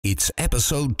It's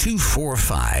episode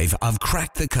 245 of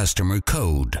Crack the Customer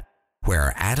Code,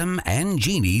 where Adam and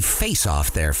Jeannie face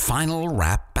off their final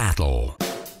rap battle.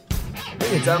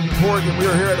 Hey, it's Adam Corrigan, and we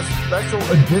are here at a special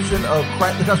edition of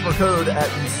Crack the Customer Code at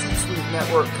the C-Suite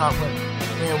Network Conference.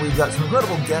 And we've got some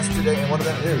incredible guests today, and one of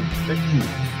them is Vicki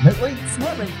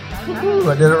Smitley.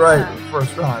 I did it right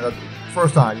first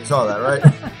time. You saw that, right?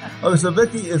 Okay, so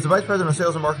Vicki is the Vice President of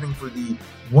Sales and Marketing for the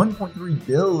 $1.3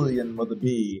 billion with a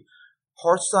B,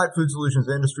 Hearthside Food Solutions,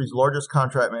 the industry's largest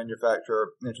contract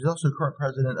manufacturer, and she's also current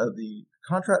president of the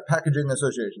Contract Packaging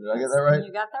Association. Did I get that right?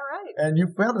 You got that right. And you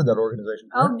founded that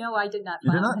organization, correct? Oh, no, I did not. You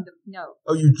did not? No.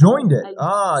 Oh, you joined it. You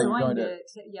joined it.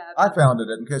 Yeah. I founded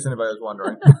it, in case anybody was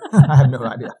wondering. I have no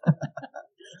idea.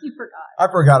 You forgot. I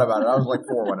forgot about it. I was like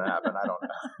 4 when it happened. I don't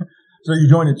know. So you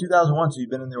joined in 2001, so you've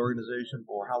been in the organization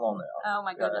for how long now? Oh,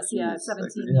 my goodness. 17 years,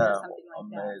 something like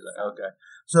that. Amazing. Okay.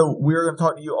 So we're going to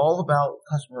talk to you all about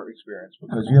customer experience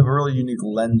because you have a really unique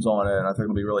lens on it, and I think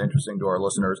it'll be really interesting to our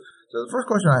listeners. So the first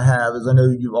question I have is, I know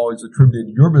you've always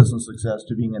attributed your business success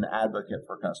to being an advocate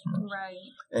for customers. Right.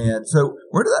 And so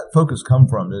where did that focus come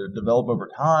from? Did it develop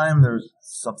over time? There's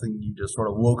something you just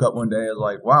sort of woke up one day as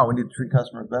like, wow, we need to treat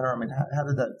customers better. I mean, how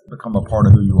did that become a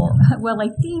part of who you are? Well, I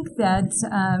think that,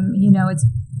 it's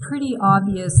pretty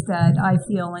obvious that I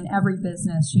feel in every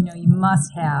business, you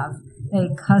must have a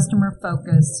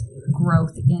customer-focused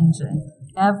growth engine.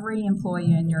 Every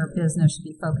employee in your business should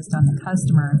be focused on the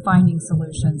customer and finding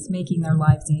solutions, making their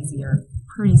lives easier.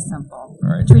 Pretty simple.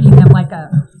 Right. Treating them like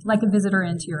a visitor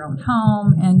into your own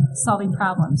home and solving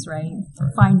problems, right?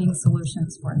 Finding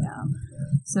solutions for them.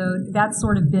 So that's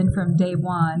sort of been from day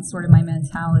one, sort of my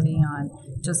mentality on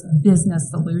just business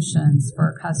solutions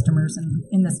for customers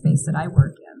in the space that I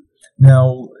work in.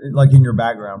 Now, like in your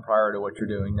background prior to what you're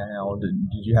doing now,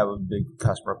 did you have a big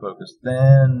customer focus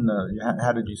then?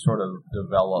 How did you sort of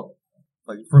develop?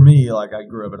 Like for me, like I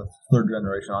grew up as a third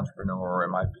generation entrepreneur,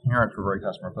 and my parents were very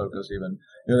customer focused. Even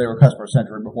they were customer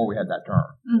centric before we had that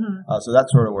term. Mm-hmm. So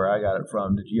that's sort of where I got it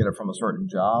from. Did you get it from a certain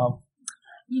job?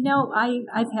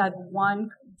 I've had one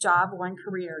job, one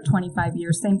career, 25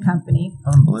 years, same company,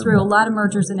 through a lot of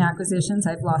mergers and acquisitions.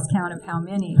 I've lost count of how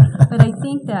many. But I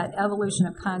think that evolution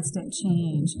of constant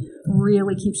change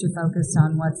really keeps you focused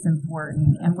on what's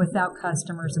important. And without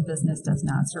customers, a business does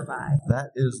not survive.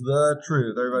 That is the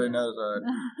truth. Everybody knows that.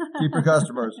 Keep your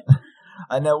customers.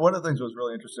 I know one of the things that was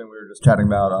really interesting, we were just chatting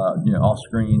about, off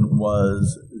screen,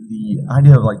 was the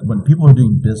idea of like when people are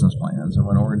doing business plans and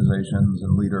when organizations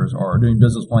and leaders are doing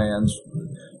business plans,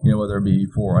 whether it be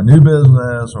for a new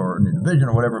business or a new division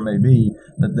or whatever it may be,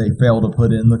 that they fail to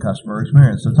put in the customer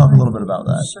experience. So talk a little bit about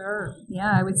that. Sure. Yeah,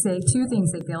 I would say 2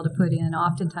 things they fail to put in,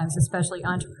 oftentimes, especially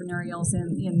entrepreneurials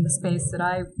in the space that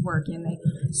I work in. They're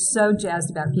so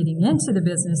jazzed about getting into the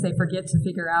business, they forget to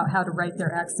figure out how to write their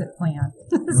exit plan.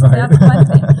 So right. That's one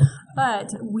thing. But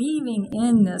weaving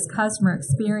in this customer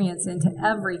experience into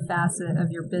every facet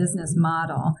of your business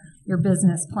model, your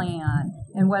business plan,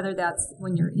 and whether that's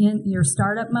when you're in your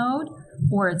startup mode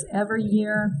or it's every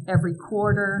year, every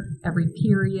quarter, every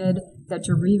period that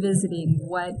you're revisiting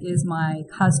what is my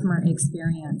customer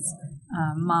experience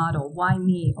model, why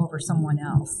me over someone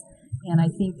else. And I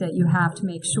think that you have to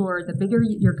make sure the bigger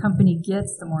your company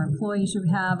gets, the more employees you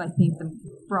have. I think the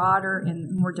broader and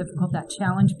more difficult that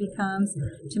challenge becomes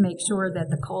to make sure that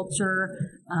the culture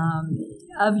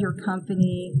of your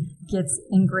company gets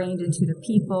ingrained into the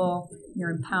people. You're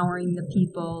empowering the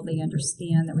people. They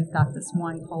understand that we've got this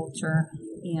one culture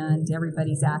and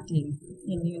everybody's acting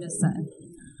in unison.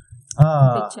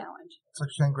 Big challenge. It's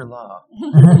like Shangri-La.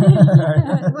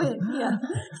 Yeah,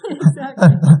 exactly.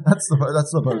 That's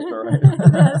the poster, right?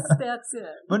 That's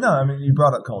it. But no, I mean, you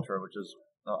brought up culture, which is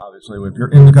obviously, if you're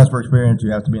in the customer experience,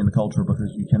 you have to be in the culture because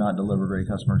you cannot deliver great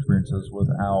customer experiences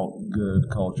without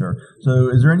good culture. So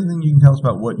is there anything you can tell us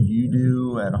about what you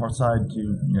do at Hearthside to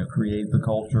create the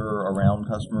culture around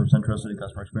customer centricity,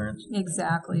 customer experience?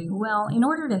 Exactly. Well, in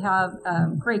order to have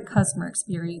great customer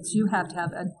experience, you have to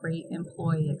have a great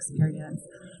employee experience.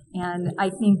 And I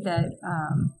think that,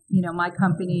 my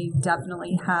company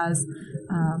definitely has,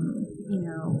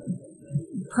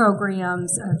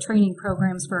 programs, training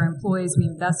programs for our employees. We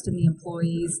invest in the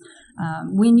employees.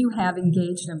 When you have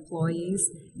engaged employees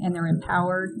and they're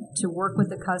empowered to work with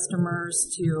the customers,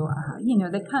 to,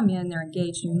 they come in, they're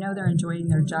engaged, they're enjoying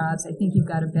their jobs, I think you've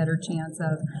got a better chance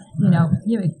of,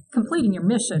 completing your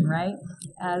mission, right?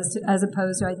 As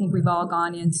opposed to, I think we've all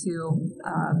gone into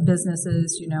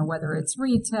businesses, whether it's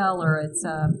retail or it's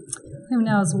who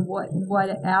knows what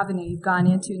avenue you've gone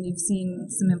into, and you've seen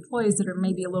some employees that are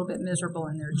maybe a little bit miserable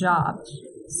in their job.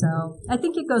 So I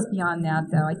think it goes beyond that,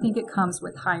 though. I think it comes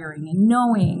with hiring and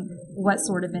knowing what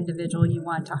sort of individual you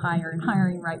want to hire, and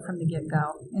hiring right from the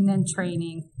get-go, and then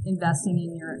training, investing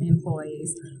in your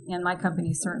employees. And my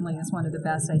company certainly is one of the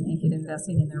best, I think, at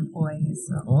investing in their employees.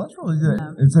 So, well, that's really good.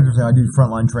 It's interesting. I do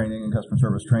frontline training and customer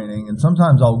service training, and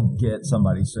sometimes I'll get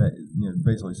somebody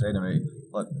basically say to me,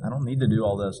 look, I don't need to do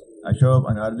all this. I show up,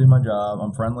 I know how to do my job,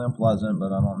 I'm friendly, I'm pleasant,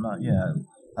 but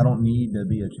I don't need to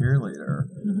be a cheerleader.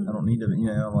 Mm-hmm. I don't need to be,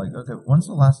 I'm like, okay, when's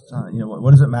the last time,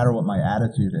 what does it matter what my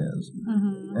attitude is?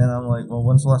 Mm-hmm. And I'm like, well,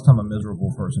 when's the last time a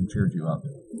miserable person cheered you up?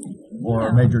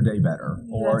 Or made your day better?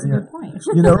 That's a good point.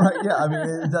 Right? Yeah, I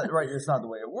mean, right, it's not the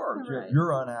way it works. Right. If you're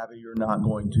unhappy, you're not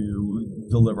going to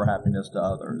deliver happiness to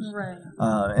others. Right.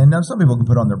 And now some people can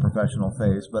put on their professional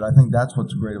face, but I think that's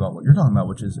what's great about what you're talking about,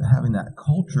 which is having that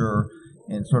culture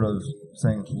and sort of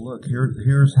saying, look,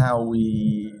 here's how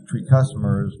we treat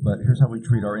customers, but here's how we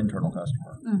treat our internal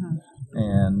customer. Mm-hmm.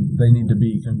 And they need to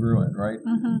be congruent, right?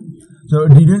 Mm-hmm.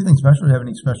 So do you do anything special? Do you have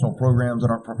any special programs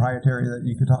that aren't proprietary that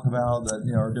you could talk about, that,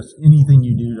 or just anything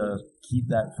you do to keep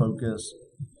that focus?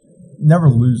 Never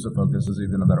lose the focus is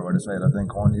even a better way to say it, I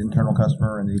think, on the internal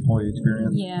customer and the employee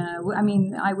experience. Yeah, I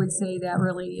mean, I would say that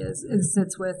really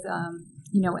sits with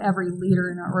every leader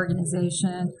in our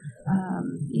organization.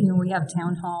 We have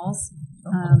town halls.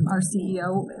 Our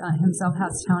CEO himself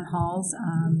has town halls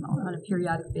on a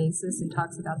periodic basis and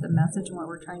talks about the message and what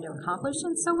we're trying to accomplish.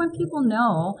 And so when people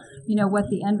know, what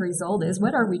the end result is,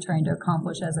 what are we trying to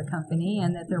accomplish as a company,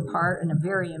 and that they're part and a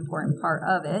very important part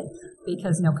of it,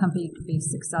 because no company could be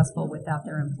successful without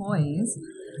their employees.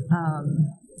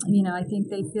 I think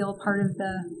they feel part of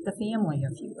the family,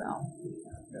 if you will.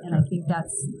 And I think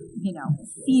that's,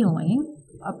 feeling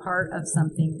a part of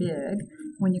something big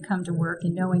when you come to work,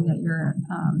 and knowing that you're,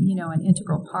 an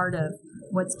integral part of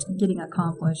what's getting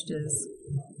accomplished is,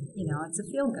 it's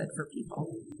a feel good for people.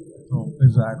 Oh,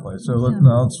 exactly. So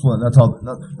let's flip. That's all.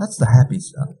 That's the happy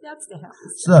stuff. That's the happy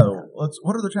stuff. So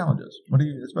what are the challenges?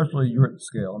 Especially you're at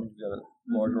scale. I mean, you've got a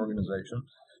large organization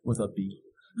with a B.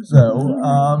 So,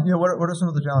 what are some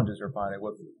of the challenges you're finding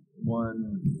with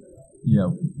one,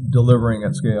 delivering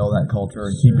at scale that culture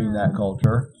and keeping that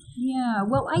culture? Yeah,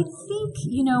 well, I think,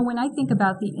 when I think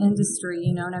about the industry,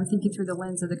 and I'm thinking through the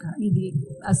lens of the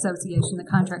association, the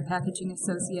Contract Packaging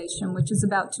Association, which is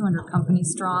about 200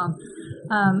 companies strong,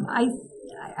 I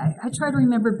try to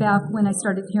remember back when I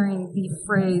started hearing the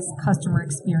phrase customer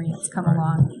experience come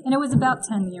along. And it was about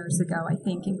 10 years ago, I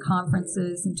think, in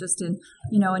conferences and just in,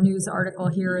 a news article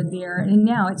here and there. And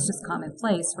now it's just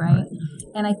commonplace, right?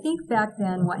 And I think back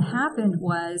then what happened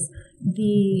was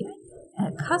the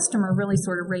customer really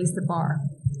sort of raised the bar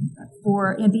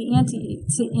and the ante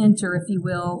to enter, if you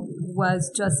will,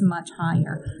 was just much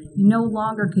higher. No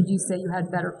longer could you say you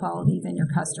had better quality than your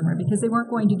customer, because they weren't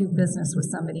going to do business with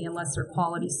somebody unless their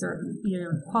quality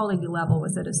level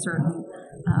was at a certain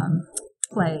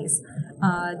place.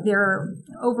 Their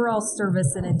overall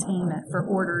service and attainment for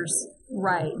orders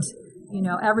right.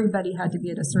 Everybody had to be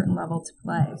at a certain level to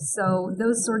play. So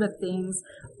those sort of things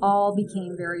all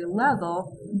became very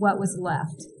level. What was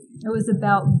left? It was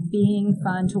about being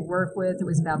fun to work with. It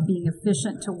was about being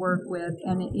efficient to work with.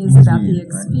 And it is about the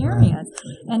experience.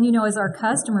 And, as our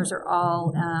customers are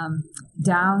all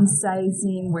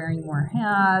downsizing, wearing more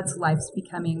hats, life's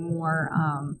becoming more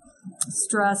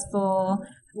stressful,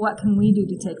 what can we do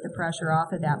to take the pressure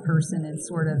off of that person and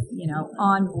sort of,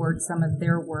 onboard some of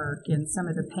their work and some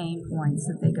of the pain points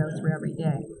that they go through every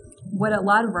day? What a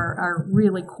lot of our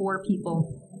really core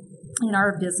people in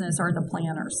our business are the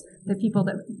planners, the people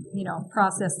that,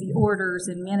 process the orders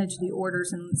and manage the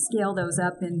orders and scale those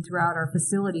up and throughout our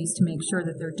facilities to make sure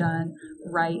that they're done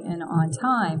right and on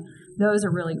time. Those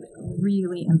are really,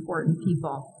 really important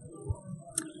people.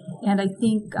 And I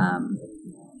think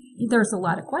there's a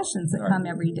lot of questions that come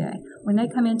every day. When they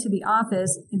come into the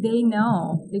office, they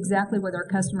know exactly what our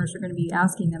customers are going to be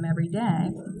asking them every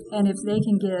day. And if they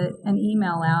can get an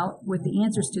email out with the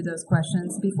answers to those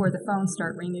questions before the phones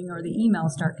start ringing or the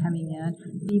emails start coming in,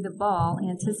 be the ball,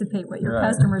 anticipate what your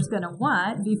customer's going to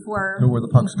want before... Know where the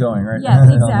puck's going, right?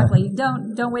 Yes, exactly.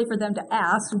 Don't wait for them to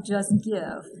ask, just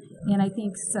give. And I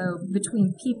think so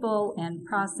between people and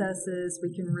processes,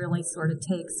 we can really sort of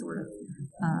take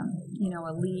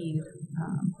a lead.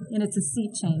 And it's a sea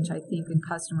change, I think, in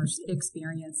customers'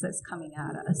 experience that's coming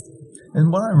at us.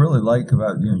 And what I really like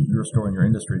about your story and your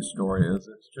industry story is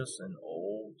it's just an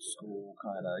old school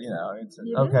kind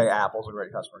of, okay, Apple's a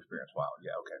great customer experience. Wow,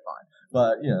 yeah, okay, fine.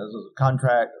 But, this is a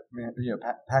contract,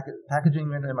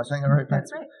 packaging, am I saying that right?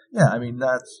 That's right. Yeah, I mean,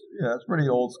 that's pretty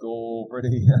old school, pretty,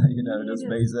 just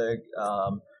basic.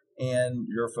 and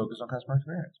your focus on customer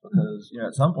experience. Because,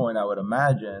 at some point I would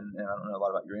imagine, and I don't know a lot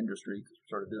about your industry because we're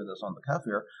sort of doing this on the cuff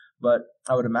here, but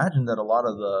I would imagine that a lot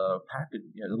of the package,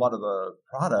 a lot of the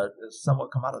product is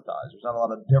somewhat commoditized. There's not a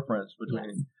lot of difference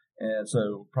between, and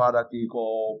so product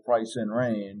equal price and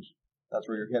range. That's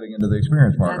where you're getting into the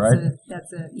experience part, right?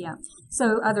 That's it, yeah.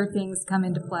 So other things come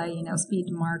into play, speed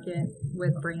to market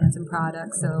with brands and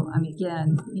products. So,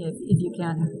 again, if you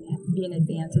can't be an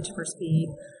advantage for speed,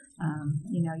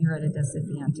 you're at a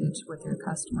disadvantage with your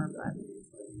customer, but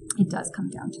it does come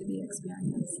down to the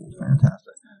experience.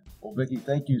 Fantastic. Well, Vicki,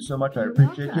 thank you so much. I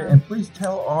appreciate you. And please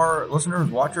tell our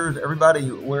listeners, watchers, everybody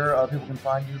where people can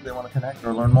find you if they want to connect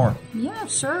or learn more. Yeah,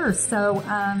 sure. So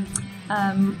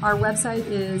our website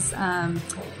is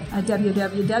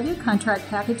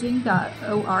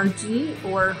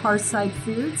www.contractpackaging.org or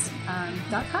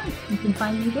hearthsidefoods.com. You can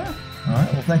find me there. All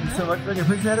right. Well, thank you so much, Vicki.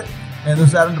 Appreciate it. And this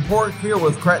is Adam DePort here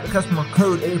with Crack the Customer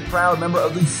Code, a proud member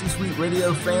of the C-Suite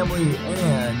Radio family.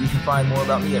 And you can find more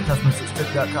about me at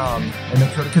customer6tip.com. And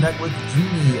make sure to connect with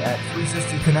Jeannie at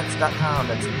 360connects.com.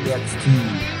 That's EXT.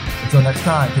 Until next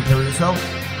time, take care of yourself.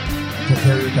 Take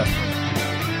care of your customers.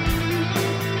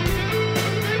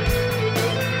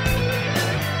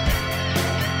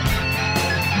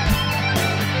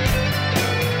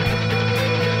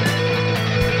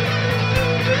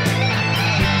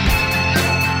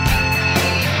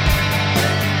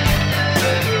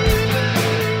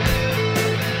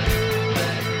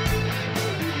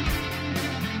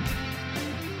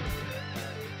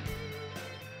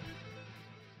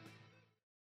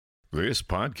 This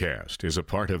podcast is a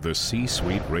part of the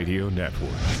C-Suite Radio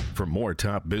Network. For more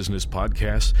top business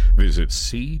podcasts, visit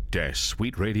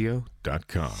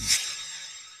c-suiteradio.com.